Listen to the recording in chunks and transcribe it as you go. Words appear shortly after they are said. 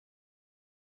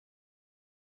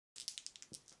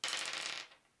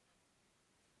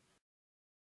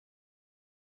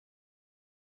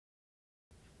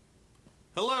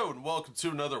Hello and welcome to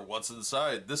another What's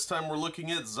Inside. This time we're looking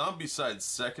at Zombicide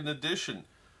 2nd edition.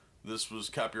 This was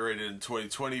copyrighted in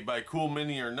 2020 by Cool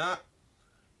Mini or Not.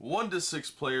 1 to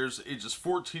 6 players, ages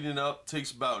 14 and up,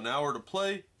 takes about an hour to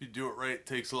play. If you do it right, it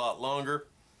takes a lot longer.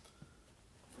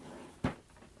 And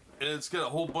it's got a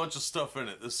whole bunch of stuff in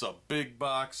it. This is a big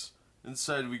box.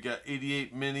 Inside we got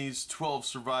 88 minis, 12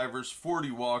 survivors,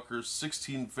 40 walkers,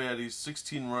 16 fatties,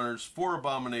 16 runners, 4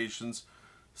 abominations,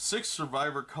 6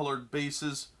 survivor colored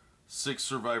bases, 6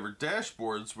 survivor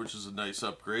dashboards, which is a nice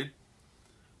upgrade,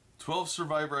 12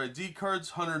 survivor ID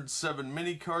cards, 107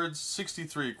 mini cards,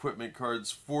 63 equipment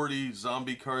cards, 40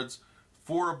 zombie cards,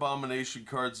 4 abomination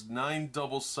cards, 9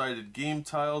 double-sided game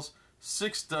tiles,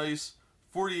 6 dice,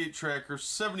 48 trackers,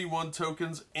 71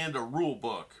 tokens, and a rule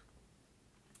book.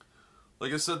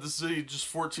 Like I said, this is ages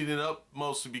 14 and up,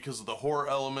 mostly because of the horror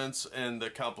elements and the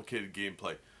complicated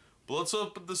gameplay. But let's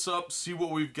open this up, see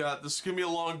what we've got. This is going to be a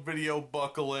long video,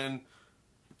 buckle in.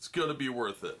 It's going to be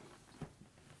worth it.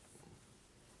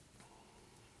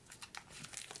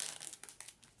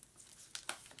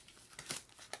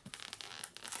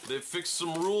 They've fixed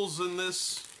some rules in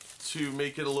this to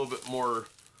make it a little bit more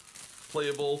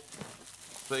playable,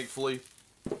 thankfully.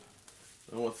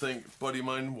 I want to thank a buddy of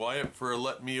mine, Wyatt, for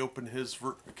letting me open his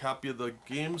copy of the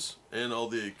games and all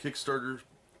the Kickstarter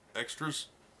extras.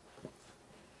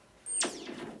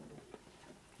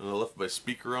 And I left my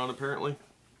speaker on, apparently.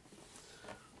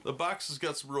 The box has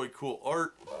got some really cool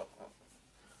art,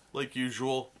 like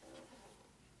usual.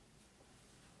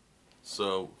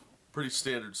 So, pretty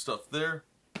standard stuff there.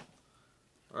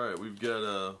 Alright, we've got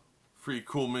a free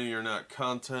Cool Mini or Not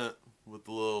content with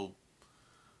the little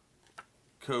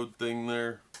code thing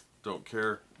there. Don't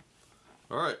care.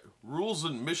 Alright, rules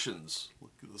and missions.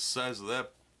 Look at the size of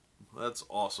that. That's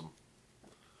awesome.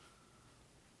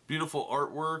 Beautiful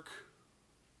artwork.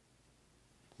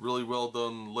 Really well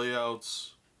done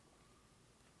layouts.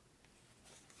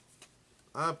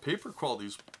 Paper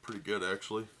quality's pretty good,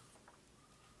 actually.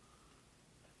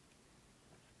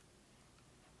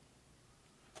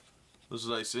 There's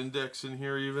a nice index in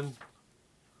here even.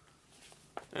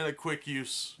 And a quick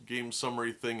use game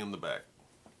summary thing in the back.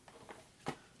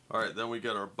 Alright, then we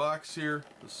got our box here.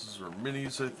 This is our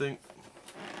minis, I think.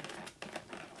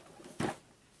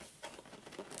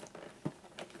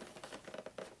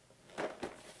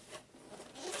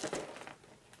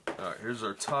 Alright, here's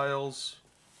our tiles.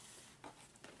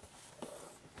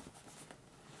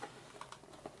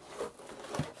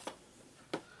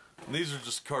 And these are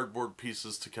just cardboard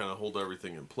pieces to kind of hold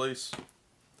everything in place.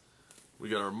 We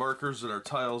got our markers and our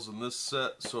tiles in this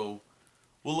set, so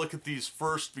we'll look at these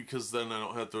first because then I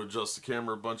don't have to adjust the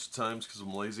camera a bunch of times because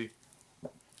I'm lazy.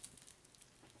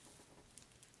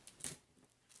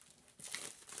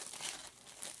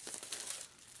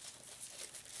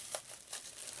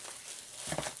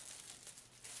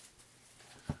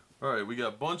 Alright, we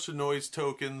got a bunch of noise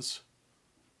tokens.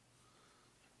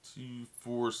 2,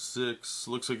 4, 6,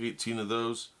 looks like 18 of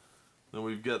those. Then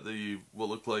we've got the what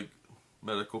look like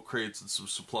medical crates and some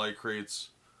supply crates,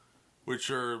 which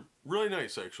are really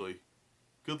nice actually.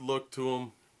 Good look to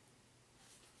them.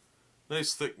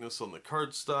 Nice thickness on the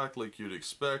cardstock like you'd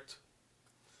expect.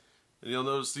 And you'll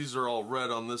notice these are all red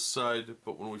on this side,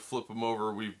 but when we flip them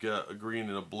over we've got a green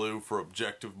and a blue for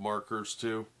objective markers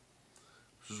too,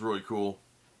 which is really cool.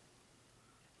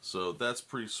 So that's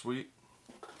pretty sweet.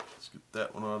 Let's get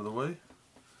that one out of the way.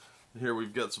 And here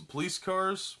we've got some police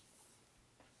cars.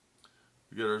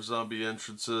 We got our zombie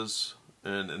entrances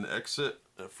and an exit,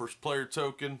 a first player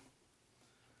token.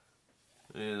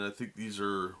 And I think these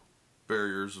are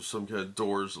barriers of some kind of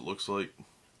doors, it looks like.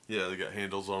 Yeah, they got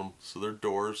handles on them, so they're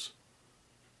doors.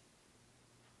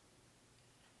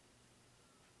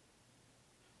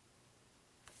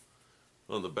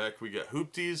 On the back we got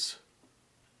hoopties.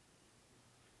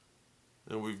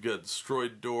 And we've got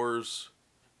destroyed doors.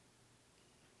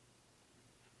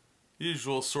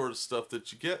 Usual sort of stuff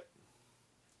that you get.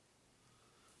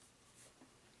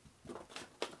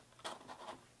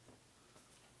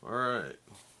 Alright.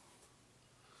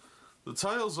 The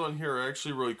tiles on here are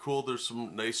actually really cool. There's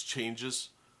some nice changes.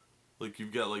 Like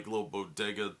you've got like little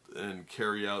bodega and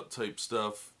carry out type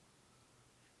stuff.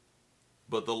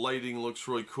 But the lighting looks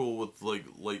really cool with like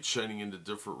light shining into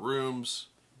different rooms.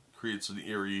 Creates an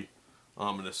eerie,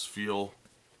 ominous feel.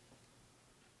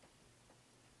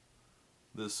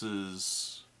 This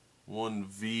is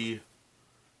 1V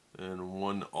and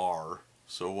 1R.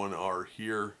 So 1R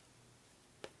here,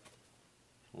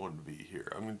 1V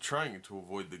here. I'm trying to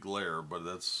avoid the glare, but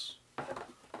that's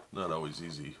not always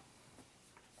easy.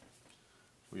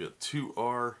 We got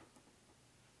 2R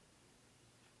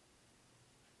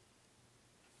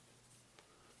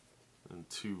and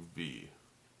 2V.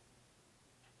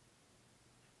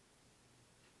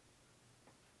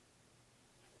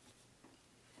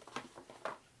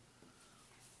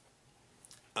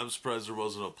 I'm surprised there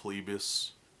wasn't a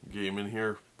Plebis game in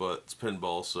here, but it's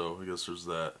pinball, so I guess there's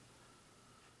that.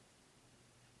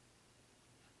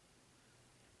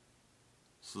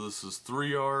 So this is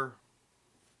 3R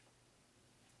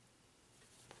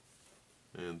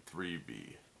and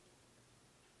 3B.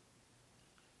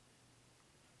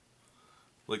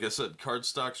 Like I said,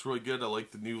 cardstock's really good. I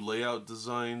like the new layout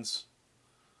designs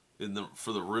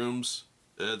for the rooms.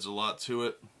 It adds a lot to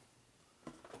it.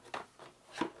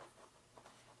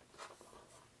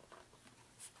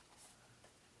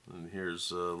 And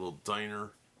here's a little diner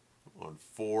on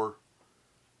 4.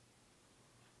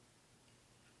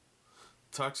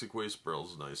 Toxic waste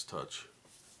barrel's a nice touch.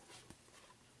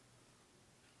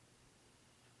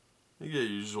 You get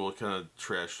usual kind of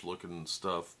trash looking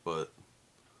stuff, but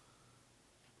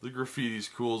the graffiti's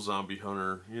cool. Zombie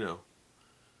Hunter, you know,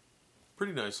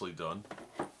 pretty nicely done.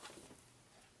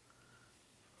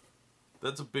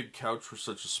 That's a big couch for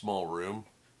such a small room.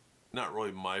 Not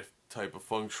really my type of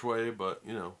feng shui, but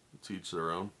you know, to each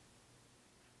their own.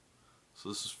 So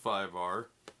this is 5R,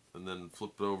 and then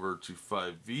flip it over to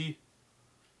 5V.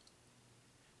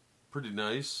 Pretty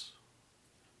nice.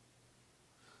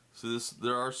 So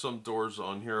there are some doors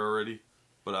on here already,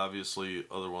 but obviously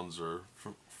other ones are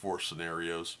for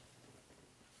scenarios.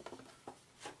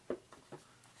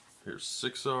 Here's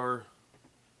 6R.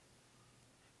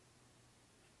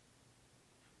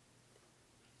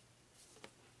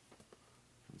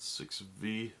 And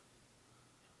 6V.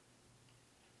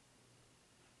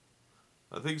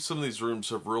 I think some of these rooms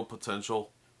have real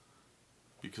potential,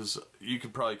 because you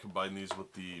could probably combine these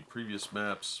with the previous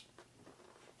maps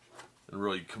and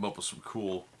really come up with some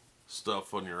cool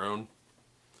stuff on your own.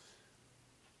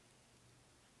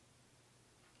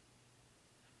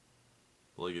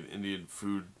 Like an Indian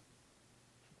food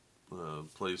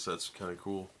place, that's kind of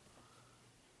cool.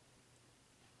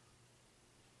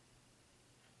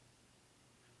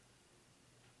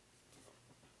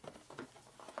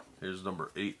 Here's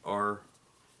number 8R.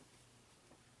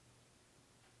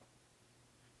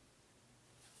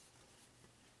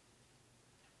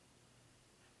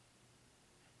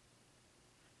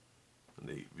 And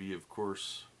 8V, of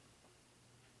course.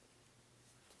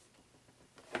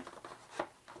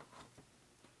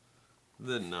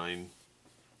 Then 9.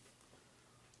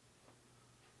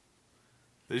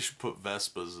 They should put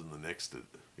Vespas in the next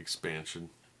expansion.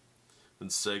 And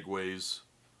Segways,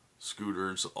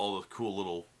 scooters, all the cool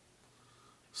little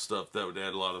stuff that would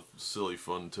add a lot of silly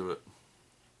fun to it.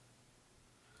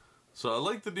 So I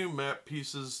like the new map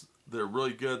pieces. They're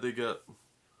really good. They got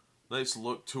nice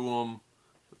look to them.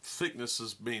 The thickness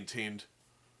is maintained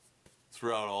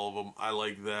throughout all of them. I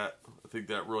like that. I think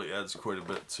that really adds quite a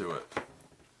bit to it.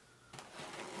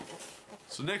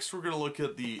 So next we're going to look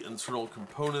at the internal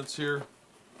components here.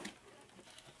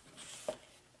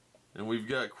 And we've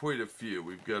got quite a few.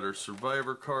 We've got our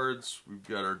survivor cards, we've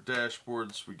got our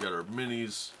dashboards, we've got our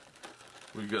minis,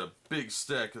 we've got a big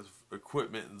stack of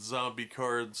equipment and zombie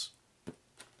cards,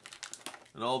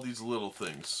 and all these little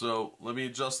things. So let me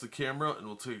adjust the camera and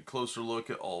we'll take a closer look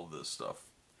at all of this stuff.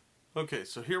 Okay,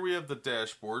 so here we have the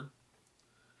dashboard.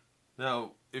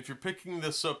 Now, if you're picking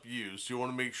this up used, you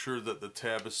want to make sure that the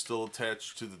tab is still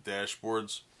attached to the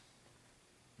dashboards,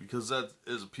 because that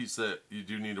is a piece that you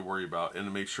do need to worry about, and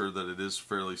to make sure that it is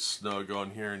fairly snug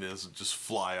on here and it doesn't just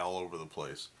fly all over the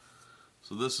place.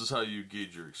 So this is how you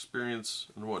gauge your experience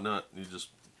and whatnot. You just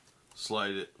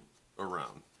slide it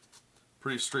around.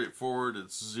 Pretty straightforward.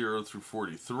 It's 0 through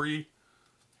 43.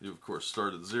 You of course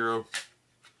start at 0,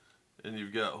 and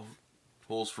you've got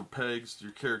holes for pegs.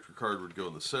 Your character card would go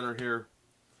in the center here.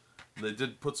 And they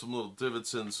did put some little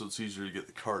divots in so it's easier to get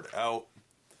the card out.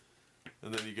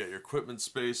 And then you got your equipment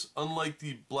space. Unlike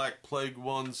the Black Plague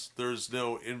ones, there's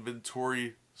no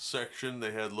inventory section.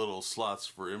 They had little slots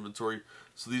for inventory.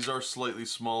 So these are slightly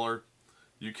smaller.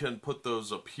 You can put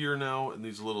those up here now in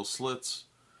these little slits.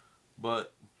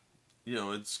 But, you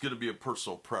know, it's going to be a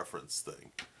personal preference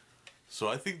thing. So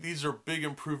I think these are a big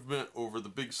improvement over the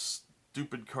big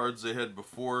stupid cards they had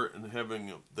before. And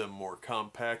having them more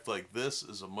compact like this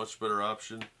is a much better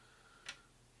option.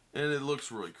 And it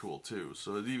looks really cool too.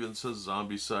 So it even says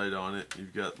Zombicide on it.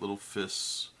 You've got little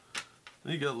fists.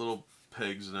 And you got little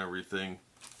pegs and everything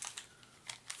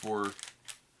for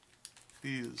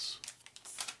these.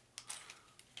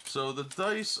 So the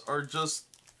dice are just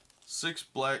 6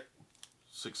 black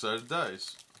 6-sided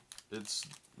dice.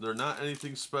 They're not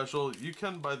anything special. You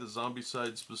can buy the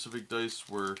Zombicide specific dice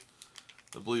where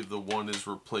I believe the 1 is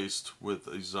replaced with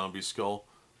a zombie skull.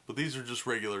 But these are just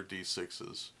regular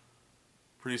D6s.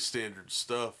 Pretty standard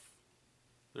stuff.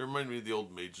 They remind me of the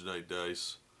old Mage Knight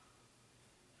dice.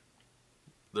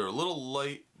 They're a little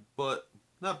light, but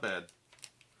not bad.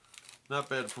 Not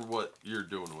bad for what you're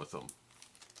doing with them.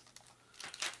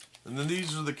 And then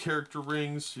these are the character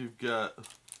rings. You've got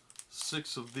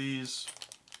 6 of these.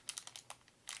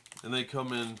 And they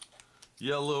come in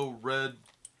yellow, red,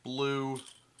 blue,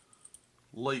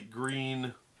 light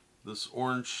green, this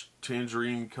orange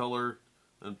tangerine color,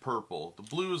 and purple. The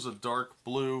blue is a dark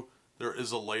blue. There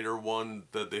is a lighter one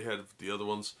that they had with the other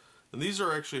ones. And these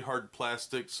are actually hard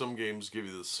plastic. Some games give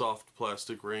you the soft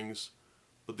plastic rings,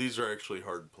 but these are actually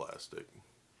hard plastic.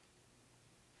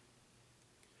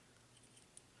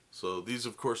 So these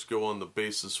of course go on the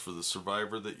basis for the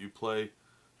survivor that you play,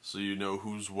 so you know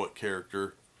who's what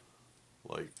character.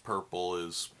 Like purple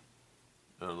is,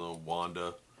 I don't know,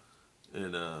 Wanda,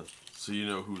 and so you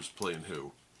know who's playing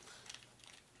who.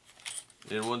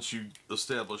 And once you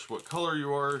establish what color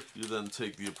you are, you then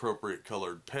take the appropriate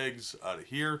colored pegs out of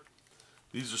here.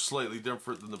 These are slightly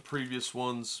different than the previous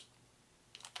ones.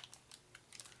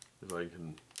 If I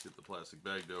can get the plastic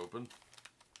bag to open.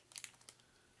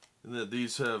 And that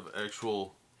these have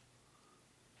actual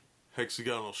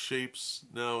hexagonal shapes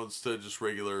now instead of just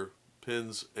regular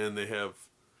pins, and they have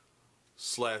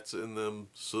slats in them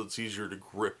so it's easier to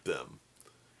grip them.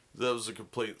 That was a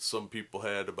complaint some people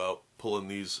had about pulling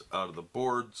these out of the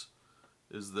boards,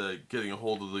 is that getting a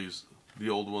hold of these, the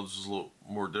old ones, was a little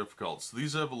more difficult. So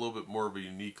these have a little bit more of a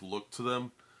unique look to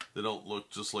them. They don't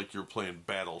look just like you're playing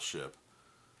Battleship.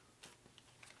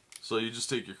 So you just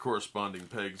take your corresponding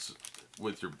pegs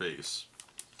with your base.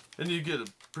 And you get a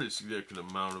pretty significant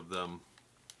amount of them.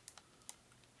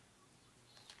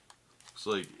 It's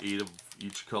like 8 of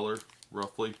each color,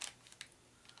 roughly.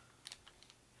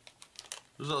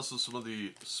 There's also some of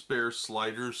the spare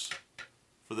sliders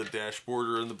for the dashboard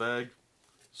are in the bag.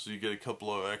 So you get a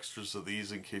couple of extras of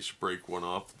these in case you break one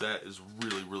off. That is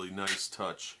really, really nice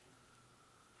touch.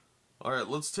 Alright,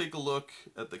 let's take a look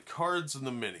at the cards and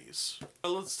the minis.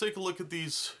 Let's take a look at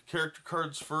these character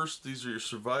cards first. These are your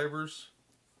survivors.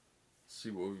 Let's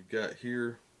see what we've got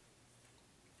here.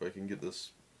 If I can get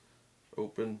this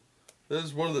open. That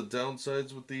is one of the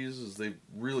downsides with these, is they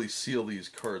really seal these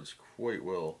cards quite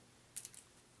well.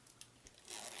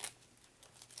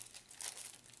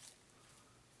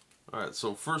 Alright,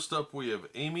 so first up we have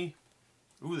Amy.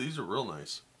 Ooh, these are real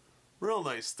nice. Real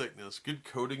nice thickness. Good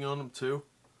coating on them too.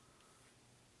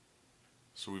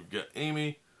 So we've got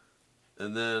Amy,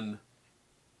 and then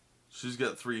she's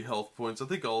got 3 health points. I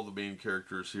think all the main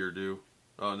characters here do.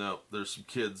 Oh no, there's some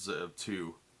kids that have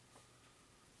 2.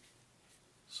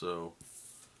 So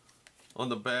on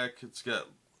the back it's got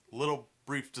a little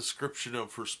brief description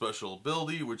of her special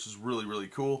ability, which is really, really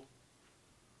cool.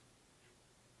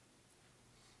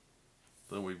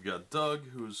 Then we've got Doug,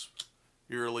 who's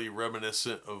eerily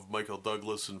reminiscent of Michael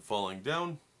Douglas in Falling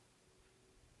Down.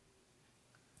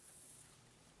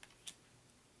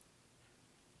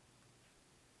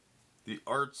 The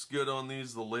art's good on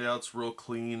these, the layout's real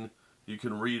clean. You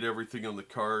can read everything on the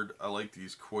card. I like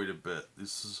these quite a bit.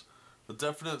 This is a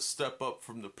definite step up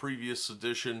from the previous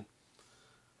edition.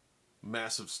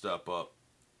 Massive step up.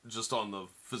 Just on the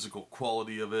physical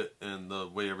quality of it and the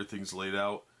way everything's laid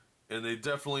out. And they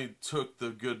definitely took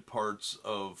the good parts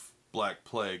of Black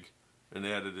Plague and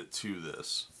added it to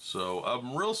this. So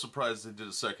I'm real surprised they did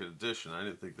a second edition. I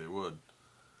didn't think they would.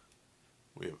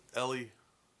 We have Ellie.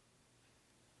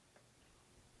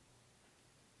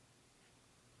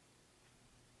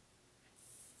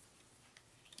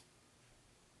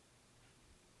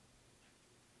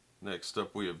 Next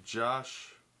up we have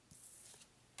Josh.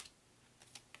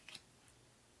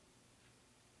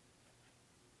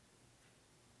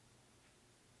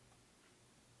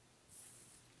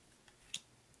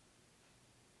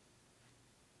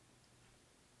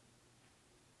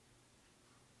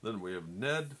 Then we have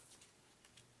Ned.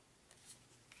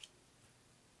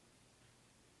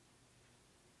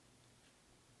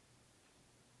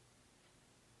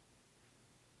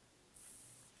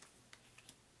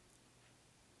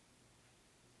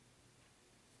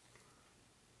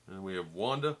 And we have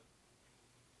Wanda.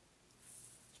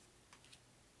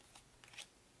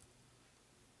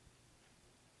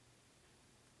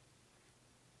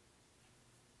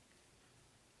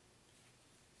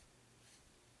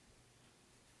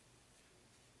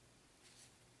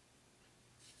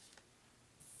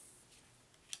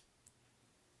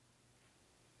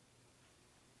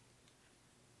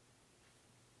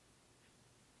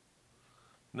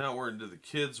 Now we're into the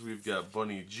kids. We've got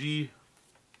Bunny G.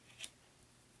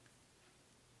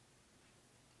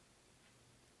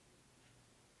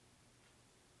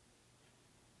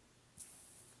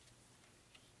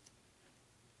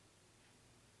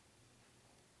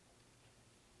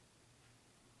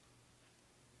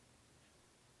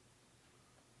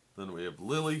 Then we have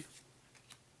Lily.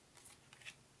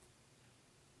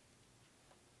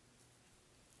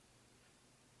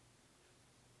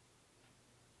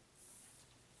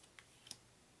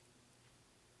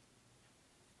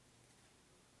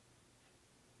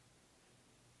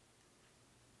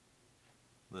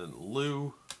 Then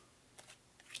Lou.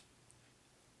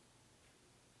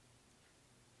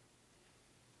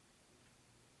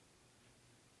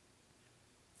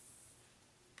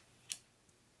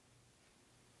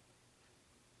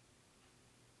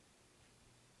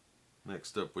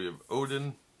 Next up we have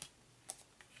Odin.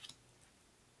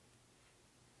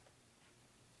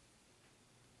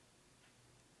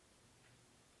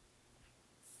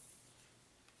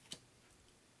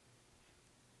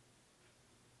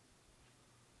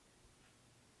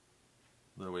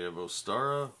 Then we have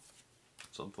Ostara.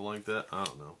 Something like that. I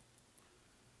don't know.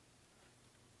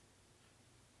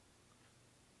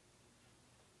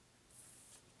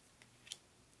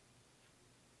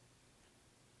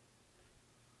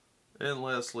 And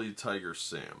lastly, Tiger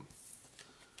Sam.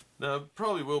 Now, it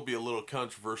probably will be a little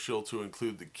controversial to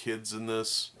include the kids in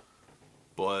this,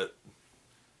 but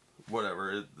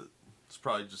whatever. It's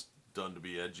probably just done to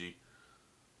be edgy.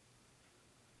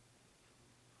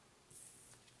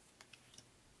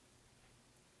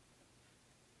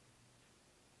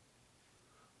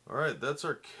 Alright, that's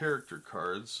our character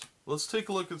cards. Let's take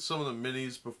a look at some of the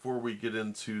minis before we get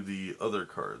into the other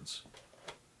cards.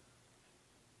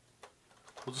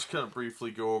 We'll just kind of briefly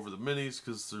go over the minis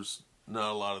because there's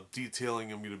not a lot of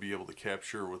detailing I'm going to be able to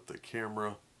capture with the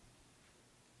camera.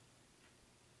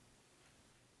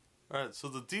 Alright, so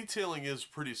the detailing is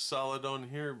pretty solid on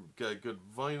here. We've got good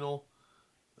vinyl.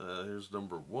 Here's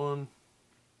number 1.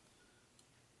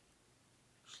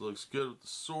 Which looks good with the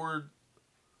sword.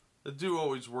 I do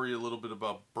always worry a little bit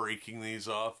about breaking these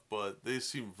off, but they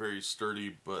seem very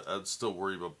sturdy, but I'd still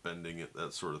worry about bending it,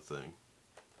 that sort of thing.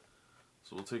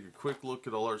 So we'll take a quick look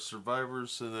at all our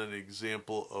survivors and then an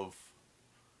example of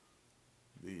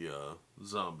the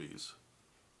zombies.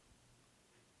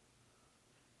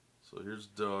 So here's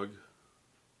Doug.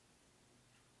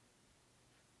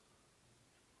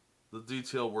 The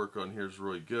detail work on here is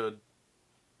really good.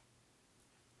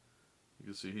 You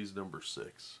can see he's number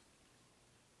 6.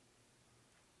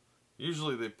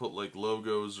 Usually they put like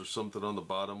logos or something on the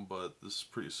bottom, but this is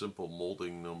pretty simple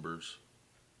molding numbers.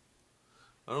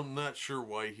 I'm not sure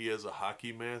why he has a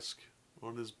hockey mask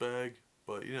on his bag,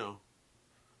 but you know,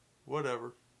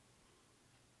 whatever.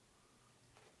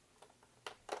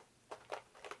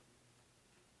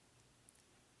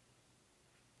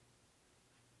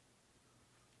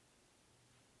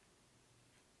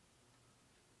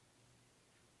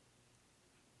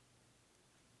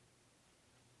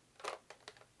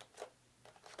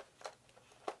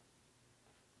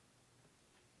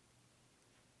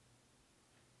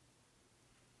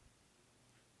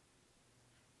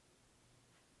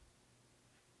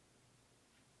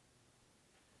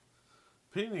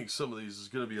 Painting some of these is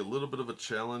going to be a little bit of a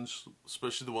challenge,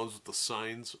 especially the ones with the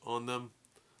signs on them.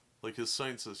 Like his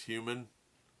sign says human,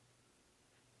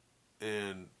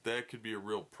 and that could be a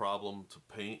real problem to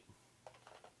paint.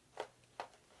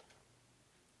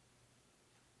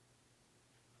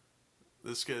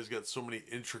 This guy's got so many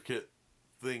intricate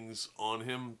things on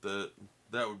him that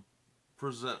would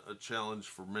present a challenge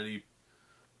for many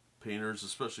painters,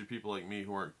 especially people like me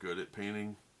who aren't good at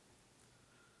painting.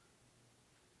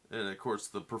 And of course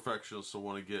the perfectionists will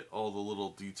want to get all the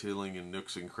little detailing and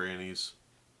nooks and crannies.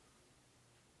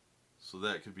 So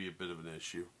that could be a bit of an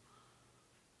issue.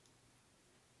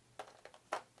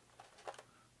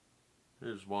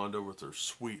 Here's Wanda with her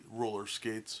sweet roller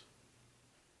skates.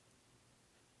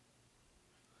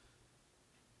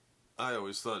 I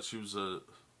always thought she was a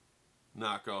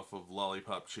knockoff of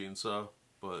Lollipop Chainsaw,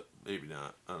 but maybe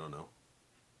not. I don't know.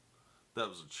 That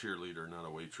was a cheerleader, not a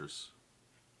waitress.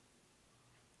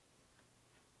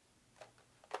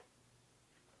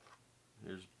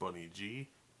 Here's Bunny G.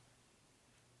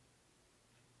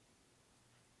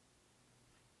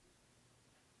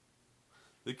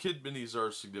 The kid minis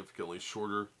are significantly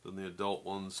shorter than the adult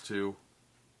ones too.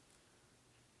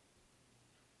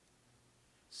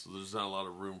 So there's not a lot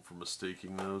of room for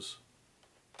mistaking those.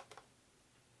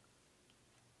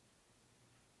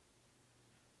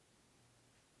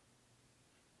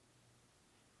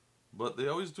 But they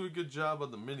always do a good job on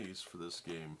the minis for this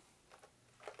game.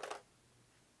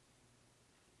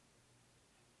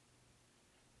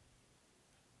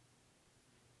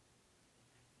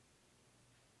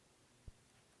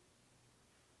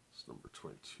 It's number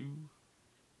 22.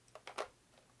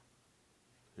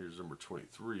 Here's number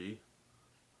 23.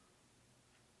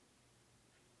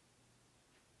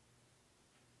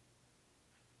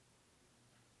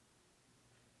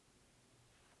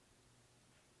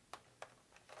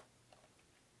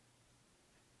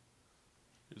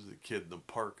 kid in the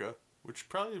parka, which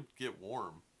probably would get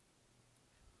warm.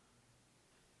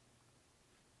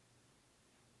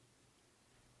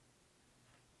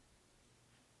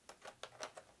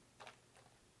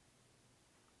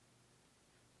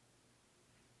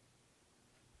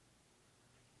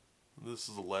 This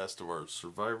is the last of our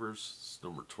survivors. It's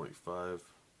number 25.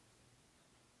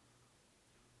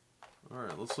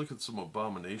 Alright, let's look at some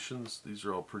abominations. These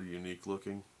are all pretty unique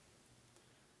looking.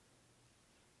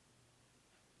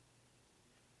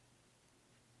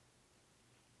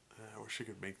 I wish I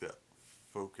could make that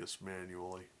focus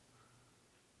manually.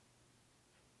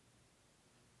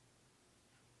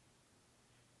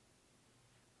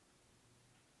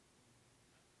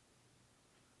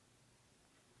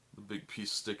 The big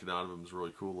piece sticking out of him is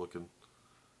really cool looking.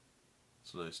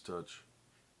 It's a nice touch.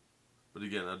 But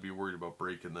again, I'd be worried about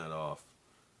breaking that off.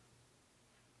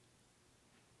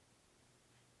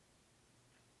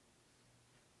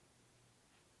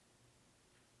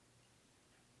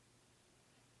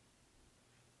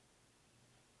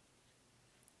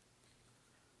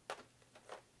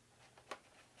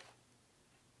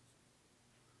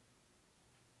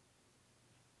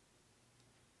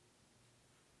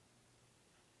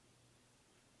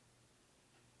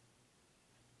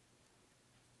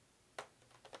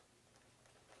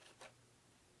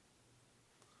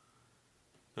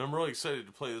 And I'm really excited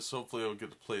to play this. Hopefully I'll get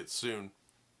to play it soon.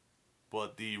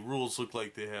 But the rules look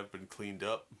like they have been cleaned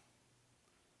up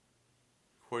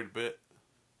quite a bit.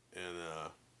 And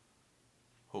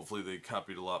hopefully they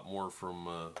copied a lot more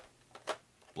from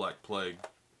Black Plague.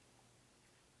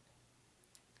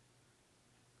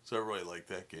 So I really like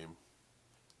that game.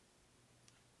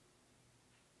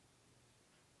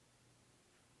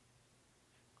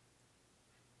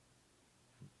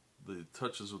 The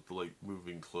touches with the like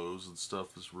moving clothes and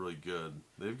stuff is really good.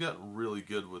 They've gotten really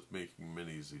good with making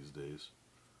minis these days.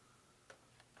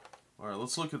 Alright,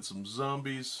 let's look at some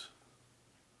zombies.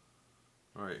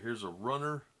 Alright, here's a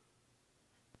runner.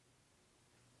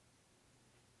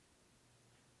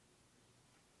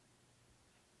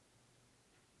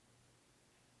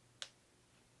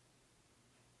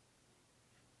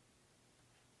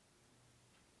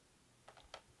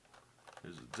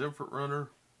 Here's a different runner.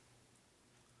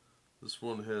 This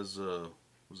one has,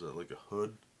 was that like a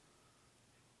hood?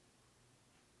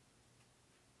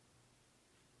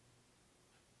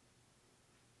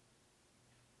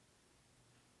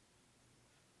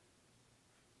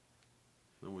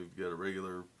 Then we've got a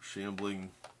regular shambling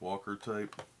walker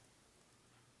type.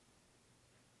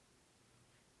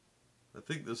 I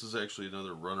think this is actually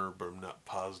another runner, but I'm not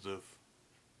positive.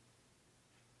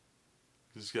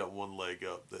 He's got one leg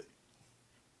up that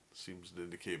seems to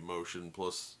indicate motion,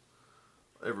 plus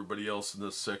everybody else in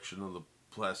this section of the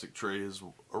plastic tray is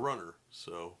a runner,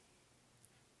 so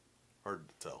hard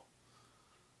to tell.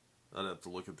 I'd have to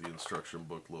look at the instruction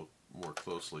book a little more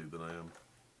closely than I am.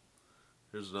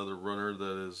 Here's another runner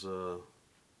that is a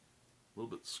little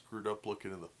bit screwed up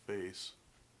looking in the face.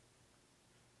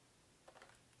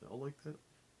 They all like that?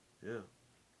 Yeah.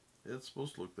 Yeah, it's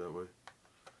supposed to look that way.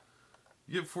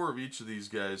 You get 4 of each of these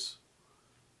guys.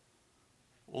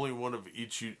 Only one of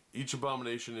each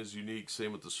abomination is unique,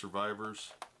 same with the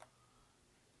survivors.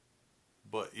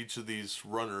 But each of these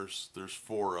runners, there's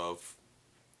 4 of.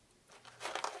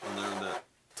 And they're in that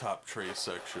top tray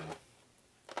section.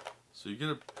 So you get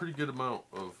a pretty good amount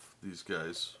of these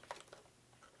guys.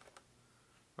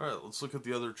 Alright, let's look at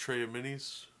the other tray of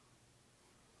minis.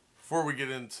 Before we get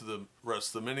into the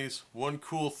rest of the minis, one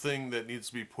cool thing that needs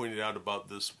to be pointed out about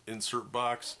this insert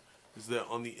box is that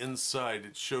on the inside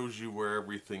it shows you where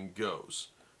everything goes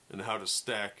and how to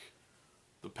stack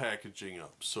the packaging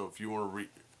up. So if you want to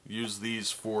use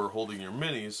these for holding your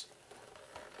minis,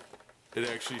 it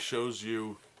actually shows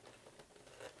you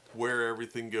where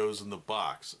everything goes in the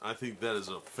box. I think that is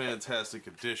a fantastic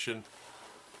addition.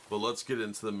 But let's get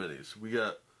into the minis. We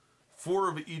got 4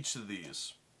 of each of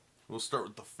these. We'll start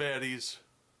with the fatties.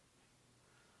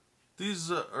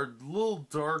 These are a little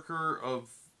darker of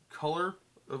color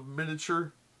of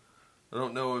miniature. I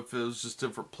don't know if it was just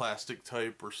different plastic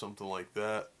type or something like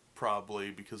that.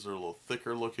 Probably because they're a little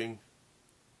thicker looking.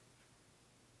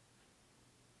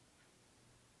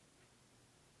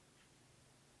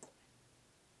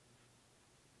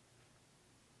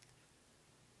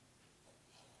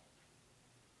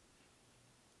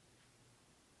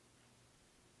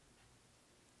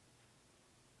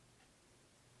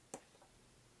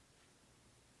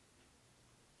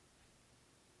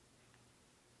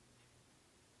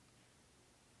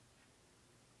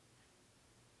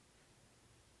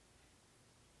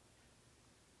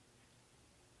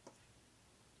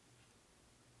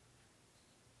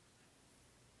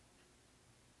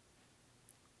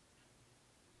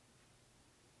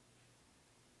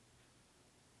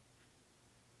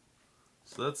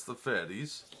 So that's the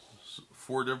fatties.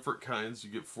 4 different kinds, you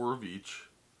get 4 of each.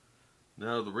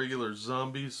 Now the regular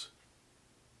zombies,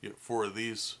 you get 4 of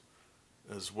these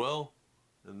as well.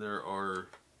 And there are,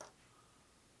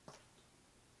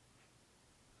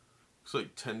 looks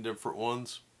like 10 different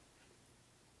ones.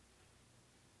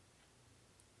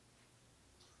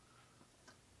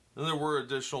 And there were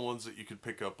additional ones that you could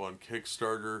pick up on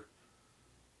Kickstarter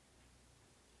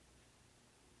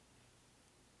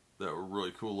that were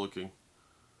really cool looking.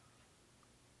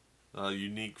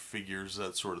 Unique figures,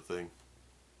 that sort of thing.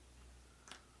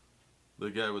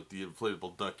 The guy with the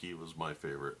inflatable ducky was my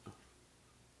favorite.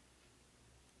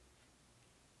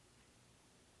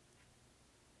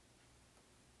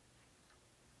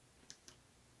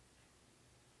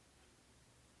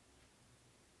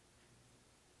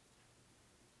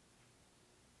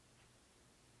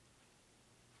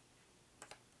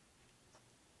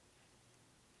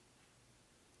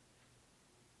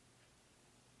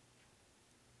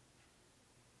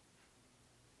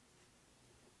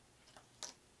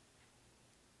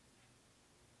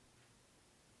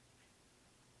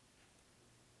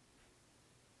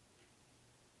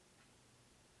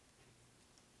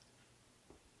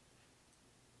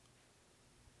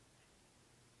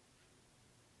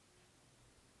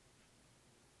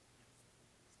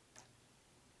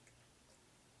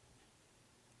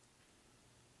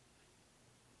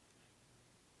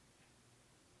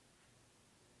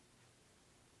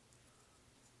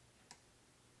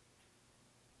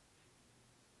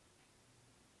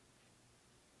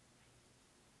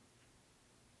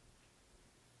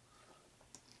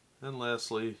 And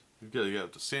lastly, you've got to get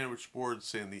up the sandwich board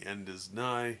saying the end is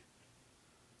nigh.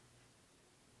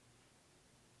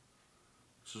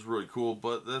 Which is really cool,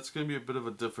 but that's going to be a bit of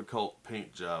a difficult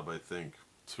paint job, I think,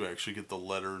 to actually get the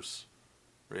letters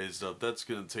raised up. That's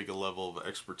going to take a level of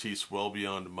expertise well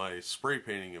beyond my spray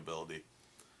painting ability.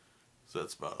 So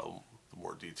that's about the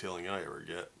more detailing I ever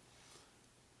get.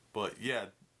 But yeah,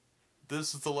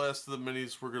 this is the last of the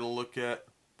minis we're going to look at.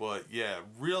 But yeah,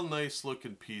 real nice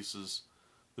looking pieces.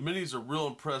 The minis are real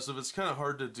impressive. It's kind of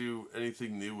hard to do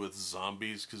anything new with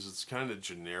zombies because it's kind of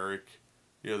generic.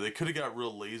 You know, they could have got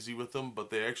real lazy with them, but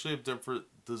they actually have different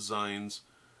designs.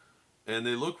 And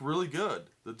they look really good.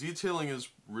 The detailing is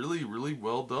really, really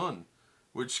well done,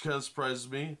 which kind of surprises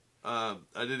me. I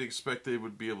didn't expect they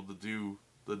would be able to do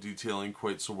the detailing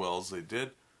quite so well as they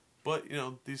did. But, you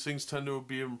know, these things tend to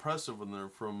be impressive when they're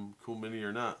from Cool Mini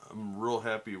or not. I'm real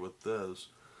happy with those.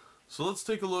 So let's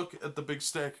take a look at the big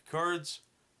stack of cards,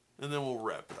 and then we'll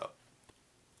wrap it up.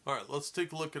 Alright, let's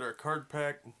take a look at our card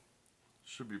pack.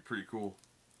 Should be pretty cool.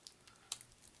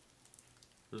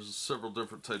 There's several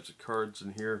different types of cards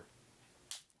in here.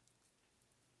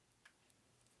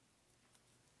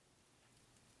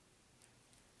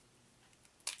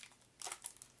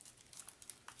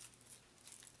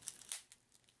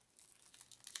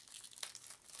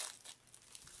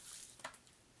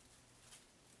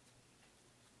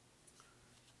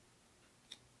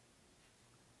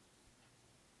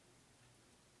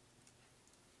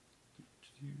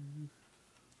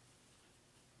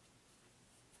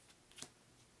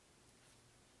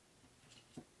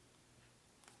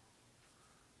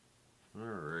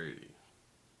 Alrighty.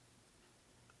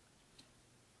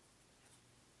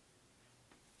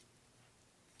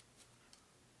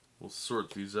 We'll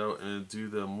sort these out and do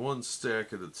them one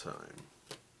stack at a time.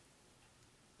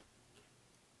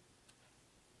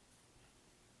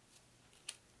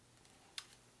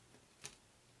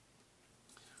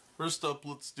 First up,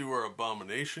 let's do our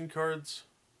Abomination cards.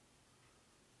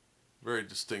 Very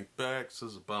distinct back,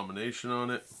 says Abomination on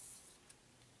it.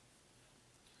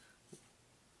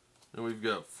 And we've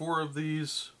got 4 of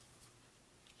these.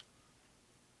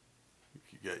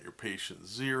 You got your Patient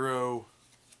Zero.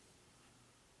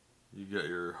 You got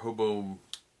your Hobomination.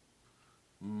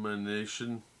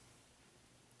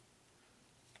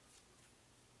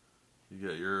 You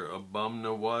got your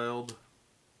Abomna Wild.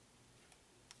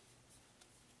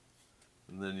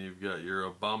 And then you've got your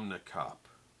Abomna Cop.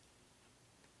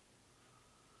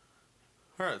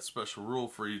 Alright, special rule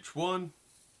for each one.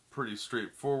 Pretty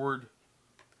straightforward.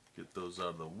 Get those out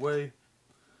of the way.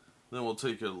 Then we'll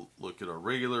take a look at our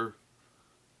regular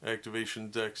activation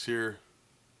decks here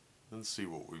and see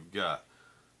what we've got.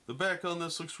 The back on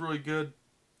this looks really good,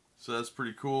 so that's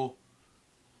pretty cool.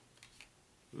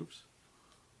 Oops.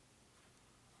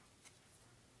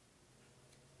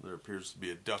 There appears to be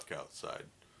a duck outside.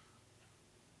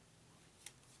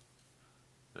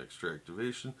 Extra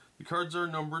activation. The cards are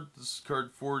numbered. This is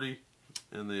card 40,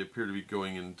 and they appear to be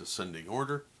going in descending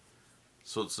order.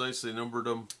 So it's nice they numbered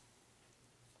them.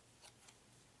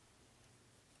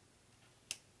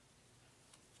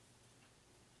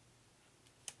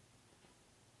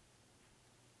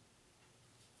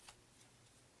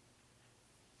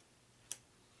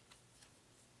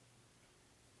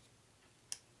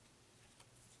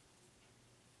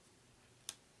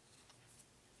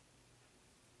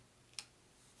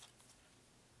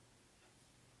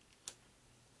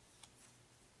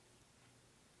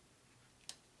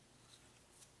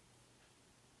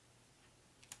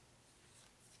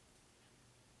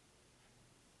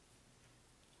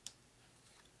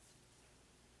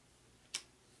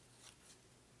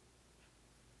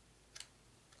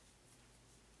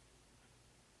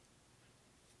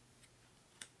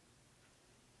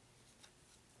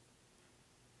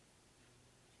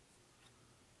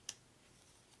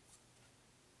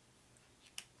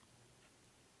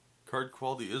 Card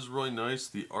quality is really nice.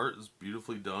 The art is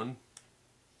beautifully done.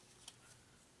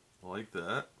 I like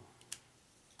that.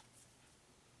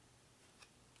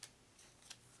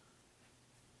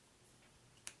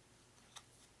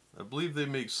 I believe they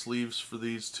make sleeves for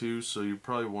these too, so you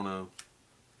probably want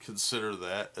to consider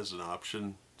that as an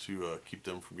option to keep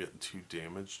them from getting too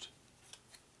damaged.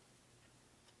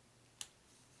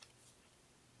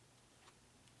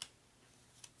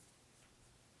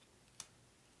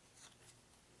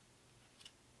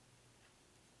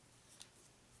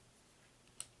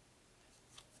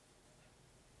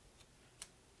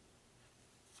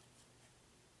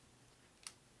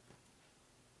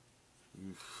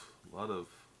 Oof, a lot of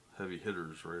heavy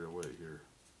hitters right away here.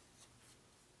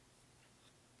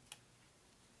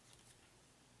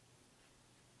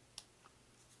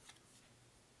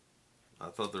 I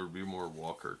thought there would be more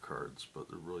Walker cards, but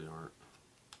there really aren't.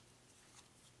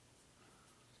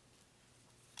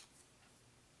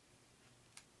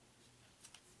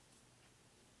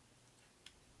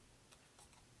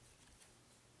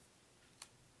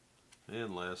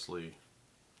 And lastly,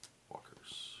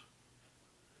 Walkers.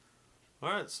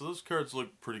 Alright, so those cards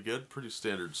look pretty good, pretty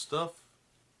standard stuff.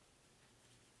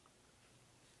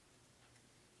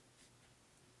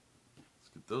 Let's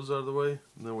get those out of the way.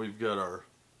 And then we've got our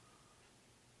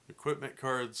equipment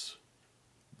cards,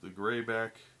 the gray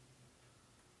back,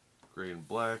 gray and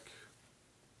black.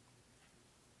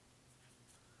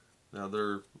 Now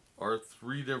there are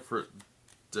 3 different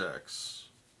decks.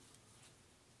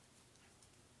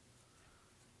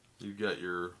 You've got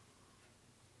your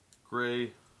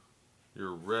gray,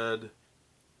 your red,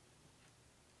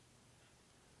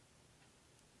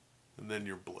 and then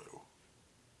your blue.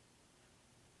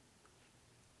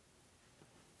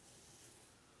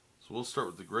 So we'll start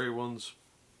with the gray ones.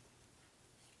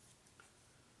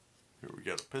 Here we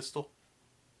got a pistol.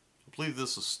 I believe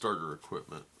this is starter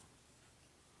equipment.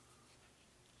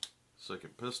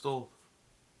 Second pistol.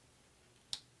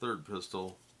 Third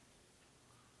pistol.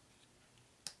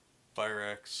 Fire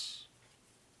axe.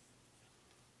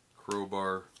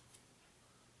 Crowbar.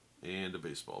 And a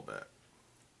baseball bat.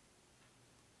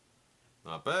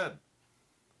 Not bad.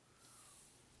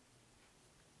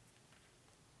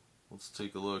 Let's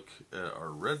take a look at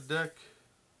our red deck.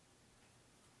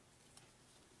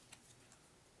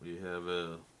 We have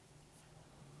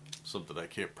something I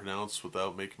can't pronounce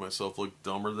without making myself look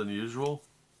dumber than usual.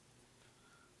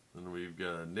 Then we've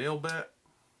got a nail bat.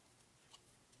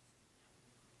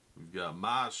 We've got a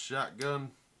Maz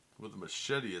shotgun with a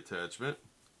machete attachment.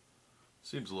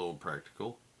 Seems a little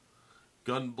impractical.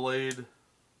 Gunblade.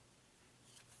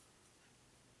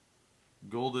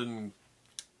 Golden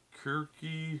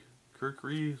Kirky,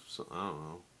 so, I don't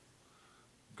know.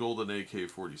 Golden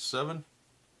AK-47.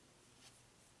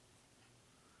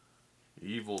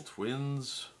 Evil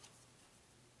Twins.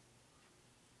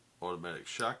 Automatic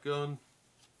shotgun.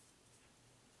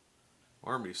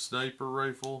 Army sniper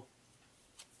rifle.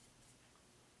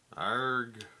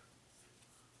 ARG.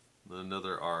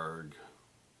 Another ARG.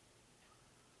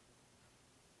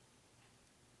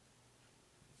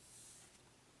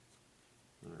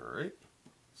 Alright,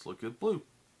 let's look at blue.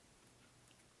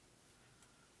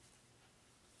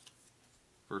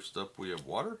 First up we have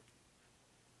water.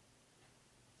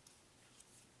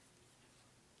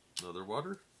 Another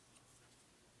water.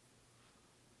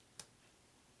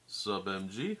 Sub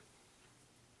MG.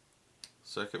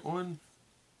 Second one.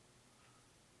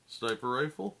 Sniper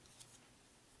rifle.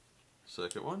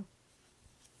 Second one.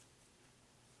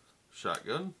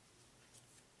 Shotgun.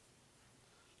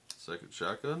 Second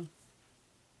shotgun.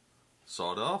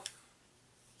 Sawed off.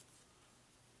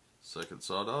 Second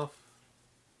sawed off.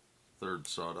 Third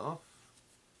sawed off.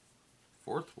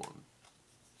 Fourth one.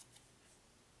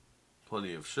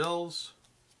 Plenty of shells.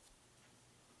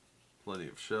 Plenty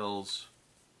of shells.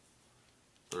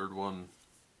 Third one.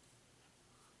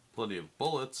 Plenty of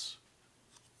bullets.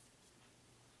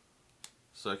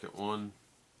 Second one.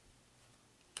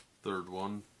 Third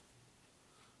one.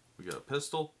 We got a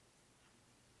pistol.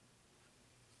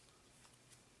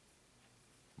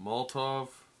 Molotov.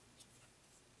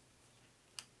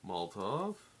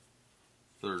 Molotov.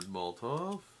 Third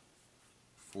Molotov.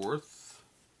 Fourth.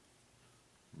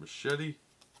 Machete.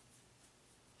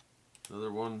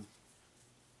 Another one.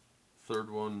 Third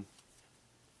one.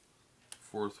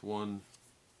 Fourth one.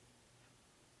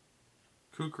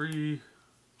 Kukri.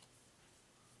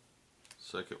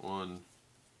 Second one.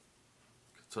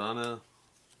 Katana.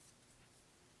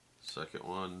 Second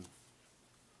one.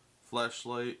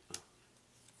 Flashlight.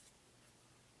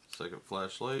 Second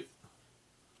flashlight.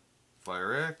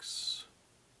 Fire axe.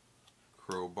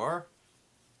 Crowbar.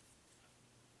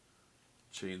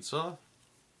 Chainsaw.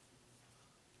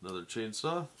 Another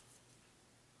chainsaw.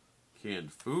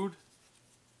 Canned food.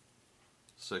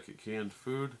 Second canned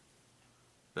food.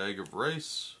 Bag of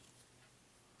rice.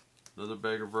 Another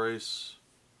bag of rice.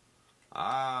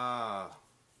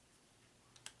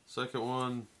 Second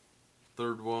one.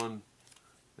 Third one.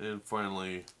 And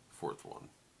finally, fourth one.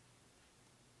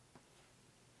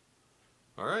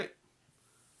 Alright.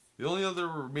 The only other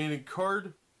remaining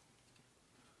card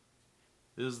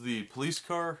is the police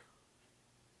car.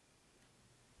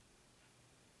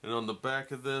 And on the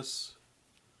back of this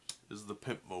is the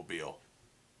Pimp Mobile.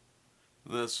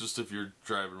 And that's just if you're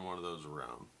driving one of those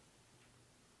around.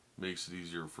 Makes it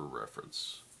easier for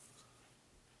reference.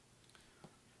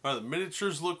 Alright, the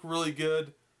miniatures look really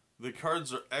good. The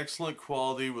cards are excellent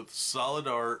quality with solid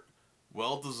art,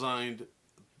 well designed.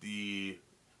 The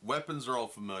weapons are all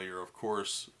familiar, of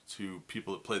course, to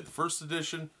people that played the first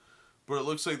edition. But it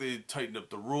looks like they tightened up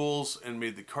the rules and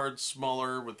made the cards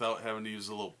smaller without having to use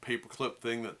a little paperclip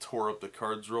thing that tore up the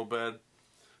cards real bad.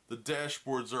 The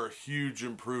dashboards are a huge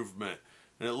improvement.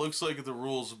 And it looks like the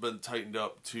rules have been tightened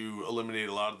up to eliminate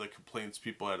a lot of the complaints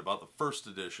people had about the first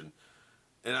edition.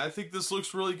 And I think this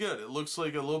looks really good. It looks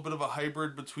like a little bit of a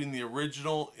hybrid between the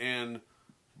original and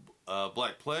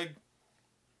Black Plague.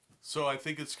 So I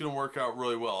think it's going to work out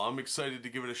really well. I'm excited to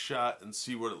give it a shot and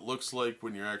see what it looks like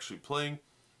when you're actually playing.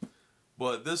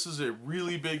 But this is a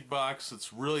really big box.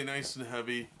 It's really nice and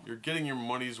heavy. You're getting your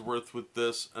money's worth with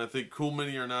this. And I think Cool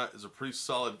Mini or Not is a pretty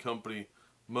solid company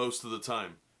most of the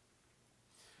time.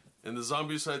 And the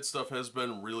Zombicide stuff has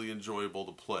been really enjoyable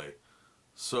to play.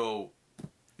 So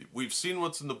we've seen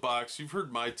what's in the box. You've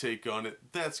heard my take on it.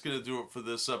 That's going to do it for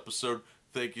this episode.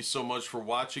 Thank you so much for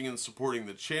watching and supporting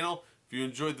the channel. If you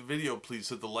enjoyed the video, please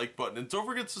hit the like button. And don't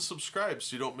forget to subscribe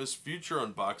so you don't miss future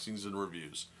unboxings and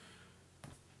reviews.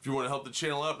 If you want to help the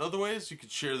channel out in other ways, you can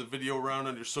share the video around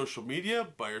on your social media,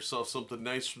 buy yourself something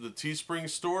nice from the Teespring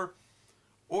store,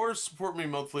 or support me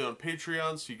monthly on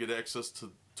Patreon so you get access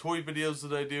to toy videos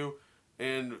that I do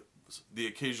and the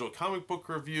occasional comic book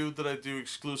review that I do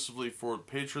exclusively for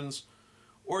patrons.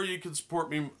 Or you can support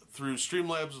me through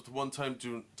Streamlabs with a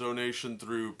one-time donation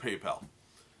through PayPal.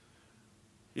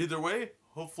 Either way,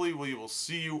 hopefully we will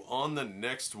see you on the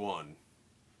next one.